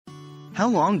How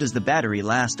long does the battery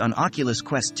last on Oculus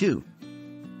Quest 2?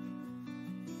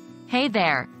 Hey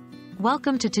there!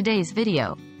 Welcome to today's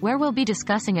video, where we'll be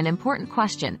discussing an important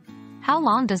question. How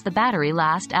long does the battery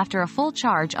last after a full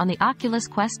charge on the Oculus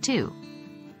Quest 2?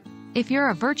 If you're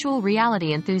a virtual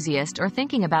reality enthusiast or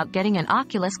thinking about getting an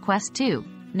Oculus Quest 2,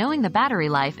 knowing the battery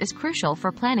life is crucial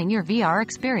for planning your VR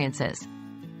experiences.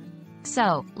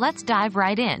 So, let's dive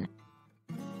right in.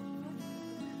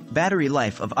 Battery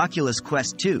life of Oculus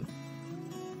Quest 2.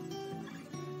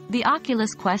 The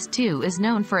Oculus Quest 2 is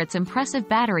known for its impressive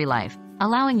battery life,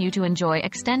 allowing you to enjoy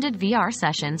extended VR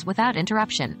sessions without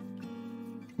interruption.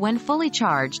 When fully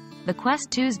charged, the Quest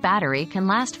 2's battery can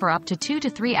last for up to 2 to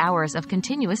 3 hours of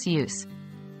continuous use.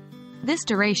 This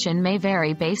duration may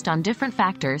vary based on different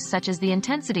factors such as the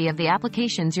intensity of the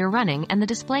applications you're running and the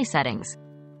display settings.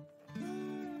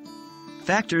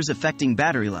 Factors affecting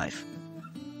battery life.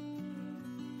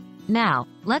 Now,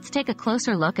 let's take a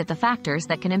closer look at the factors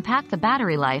that can impact the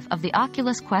battery life of the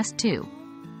Oculus Quest 2.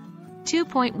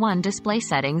 2.1 Display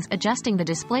settings. Adjusting the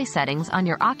display settings on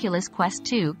your Oculus Quest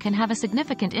 2 can have a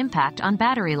significant impact on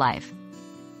battery life.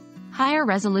 Higher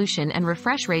resolution and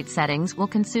refresh rate settings will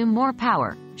consume more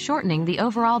power, shortening the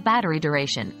overall battery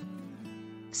duration.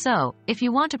 So, if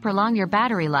you want to prolong your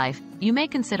battery life, you may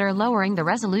consider lowering the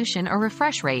resolution or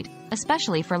refresh rate,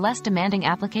 especially for less demanding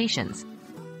applications.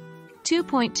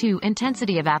 2.2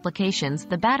 Intensity of applications.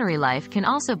 The battery life can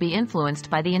also be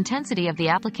influenced by the intensity of the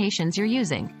applications you're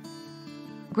using.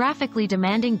 Graphically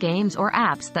demanding games or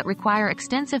apps that require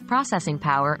extensive processing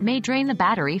power may drain the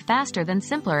battery faster than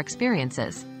simpler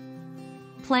experiences.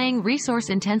 Playing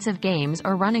resource-intensive games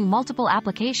or running multiple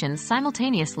applications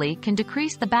simultaneously can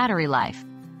decrease the battery life.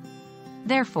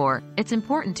 Therefore, it's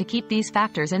important to keep these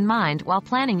factors in mind while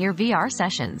planning your VR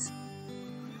sessions.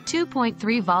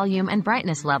 2.3 Volume and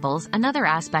brightness levels. Another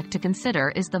aspect to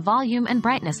consider is the volume and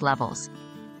brightness levels.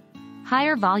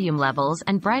 Higher volume levels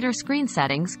and brighter screen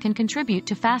settings can contribute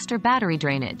to faster battery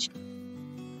drainage.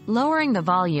 Lowering the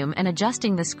volume and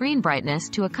adjusting the screen brightness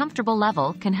to a comfortable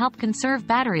level can help conserve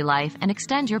battery life and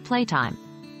extend your playtime.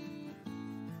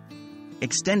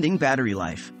 Extending battery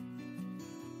life.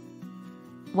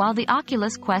 While the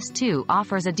Oculus Quest 2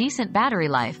 offers a decent battery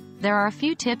life, there are a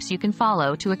few tips you can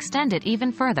follow to extend it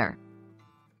even further.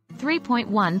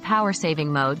 3.1 Power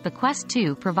Saving Mode. The Quest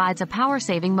 2 provides a power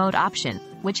saving mode option,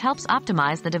 which helps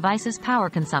optimize the device's power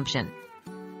consumption.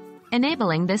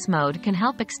 Enabling this mode can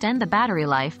help extend the battery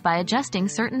life by adjusting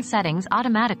certain settings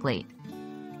automatically.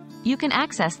 You can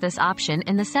access this option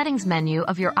in the settings menu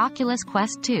of your Oculus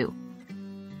Quest 2.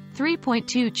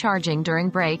 3.2 Charging during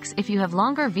breaks. If you have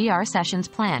longer VR sessions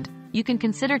planned, you can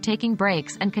consider taking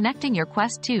breaks and connecting your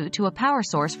Quest 2 to a power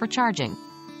source for charging.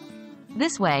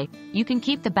 This way, you can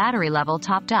keep the battery level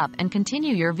topped up and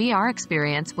continue your VR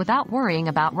experience without worrying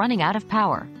about running out of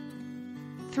power.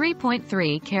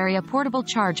 3.3 Carry a portable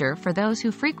charger. For those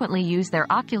who frequently use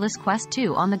their Oculus Quest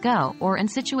 2 on the go or in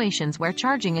situations where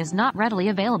charging is not readily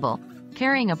available,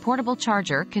 carrying a portable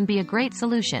charger can be a great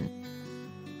solution.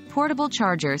 Portable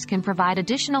chargers can provide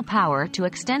additional power to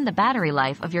extend the battery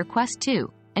life of your Quest 2,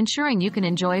 ensuring you can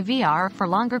enjoy VR for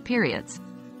longer periods.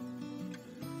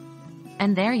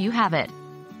 And there you have it.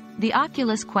 The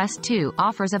Oculus Quest 2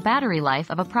 offers a battery life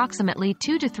of approximately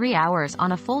 2 to 3 hours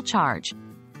on a full charge.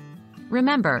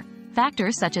 Remember,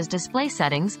 factors such as display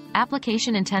settings,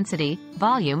 application intensity,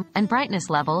 volume, and brightness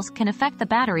levels can affect the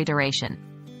battery duration.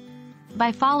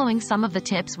 By following some of the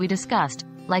tips we discussed,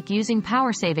 like using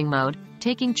power saving mode,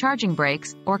 taking charging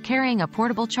breaks, or carrying a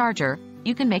portable charger,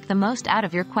 you can make the most out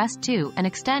of your Quest 2 and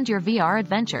extend your VR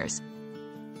adventures.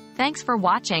 Thanks for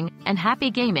watching, and happy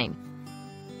gaming!